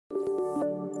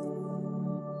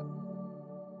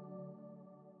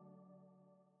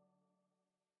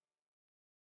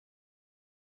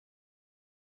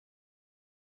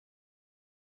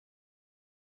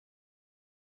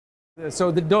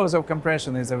So the dose of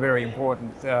compression is a very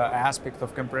important aspect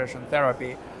of compression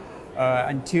therapy.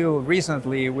 Until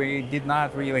recently, we did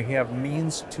not really have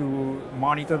means to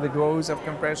monitor the dose of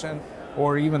compression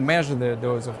or even measure the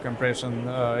dose of compression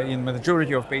in the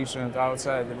majority of patients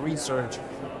outside the research,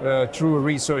 true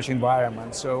research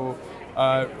environment. So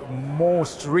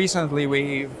most recently,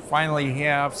 we finally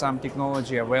have some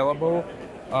technology available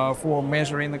for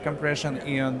measuring the compression,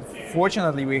 and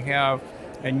fortunately, we have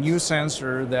a new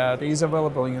sensor that is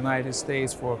available in the United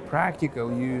States for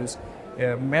practical use,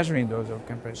 measuring dose of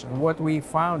compression. What we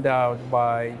found out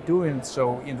by doing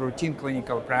so in routine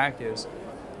clinical practice,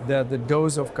 that the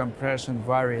dose of compression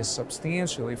varies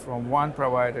substantially from one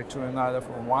provider to another,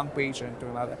 from one patient to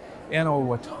another, and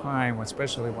over time,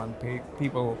 especially when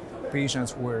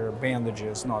patients wear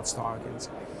bandages, not stockings.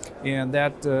 And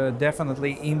that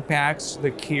definitely impacts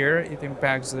the care, it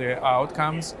impacts the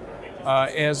outcomes.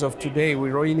 As of today, we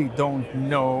really don't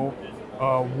know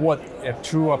what a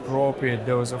true appropriate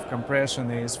dose of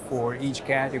compression is for each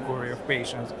category of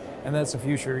patients, and that's a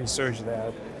future research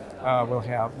that we'll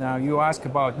have. Now, you ask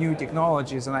about new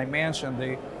technologies, and I mentioned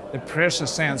the pressure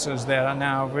sensors that are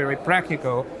now very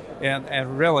practical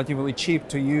and relatively cheap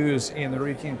to use in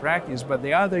routine practice. But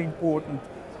the other important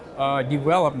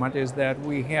development is that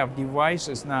we have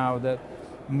devices now that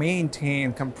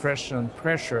maintain compression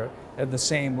pressure at the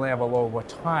same level over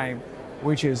time,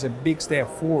 which is a big step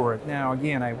forward. Now,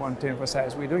 again, I want to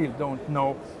emphasize, we really don't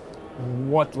know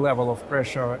what level of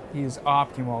pressure is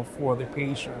optimal for the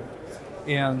patient.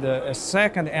 And a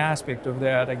second aspect of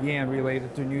that, again,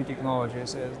 related to new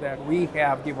technologies, is that we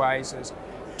have devices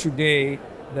today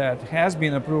that has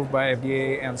been approved by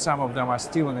FDA, and some of them are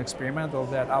still in experimental,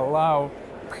 that allow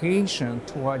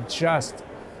patients to adjust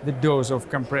the dose of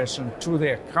compression to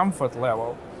their comfort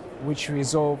level, which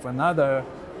resolve another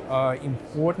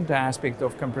important aspect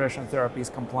of compression therapy is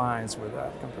compliance with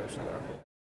that compression therapy.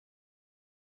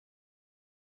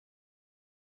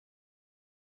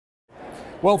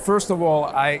 Well, first of all,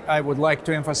 I would like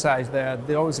to emphasize that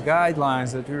those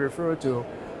guidelines that we refer to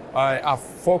are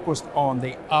focused on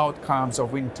the outcomes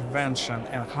of intervention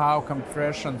and how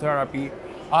compression therapy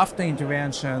after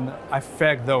intervention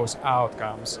affect those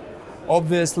outcomes.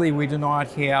 Obviously, we do not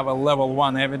have a level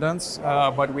 1 evidence,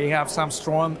 but we have some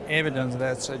strong evidence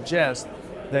that suggests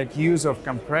that use of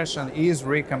compression is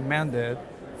recommended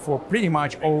for pretty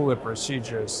much all the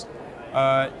procedures.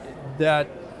 That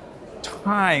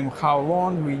time, how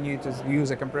long we need to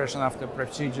use a compression after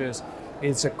procedures,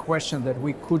 it's a question that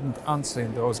we couldn't answer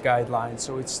in those guidelines.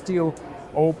 So it's still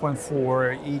open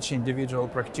for each individual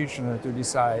practitioner to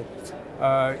decide.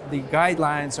 The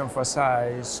guidelines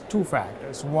emphasize two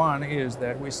factors. One is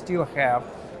that we still have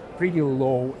pretty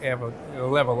low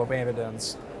level of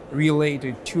evidence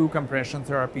related to compression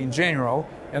therapy in general,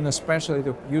 and especially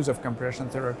the use of compression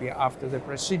therapy after the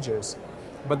procedures.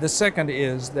 But the second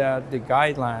is that the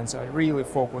guidelines are really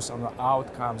focused on the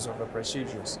outcomes of the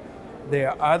procedures.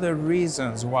 There are other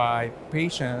reasons why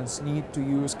patients need to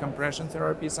use compression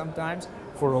therapy sometimes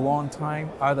for a long time,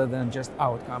 other than just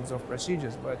outcomes of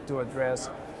procedures, but to address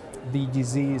the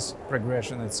disease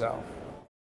progression itself.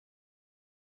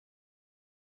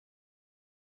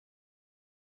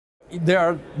 There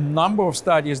are a number of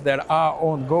studies that are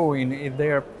ongoing.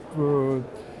 They're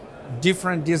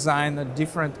different design,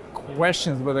 different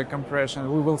questions with the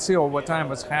compression. We will see over time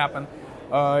what's happened.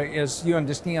 As you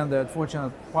understand, the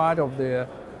unfortunate part of the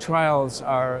trials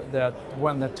are that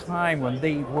when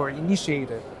they were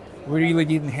initiated, we really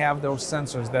didn't have those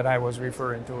sensors that I was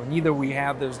referring to. Neither we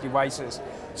have those devices.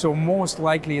 So most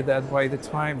likely that by the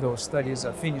time those studies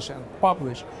are finished and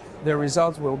published, the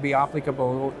results will be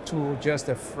applicable to just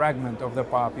a fragment of the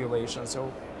population.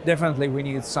 So definitely we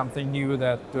need something new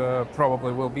that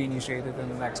probably will be initiated in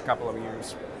the next couple of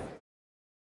years.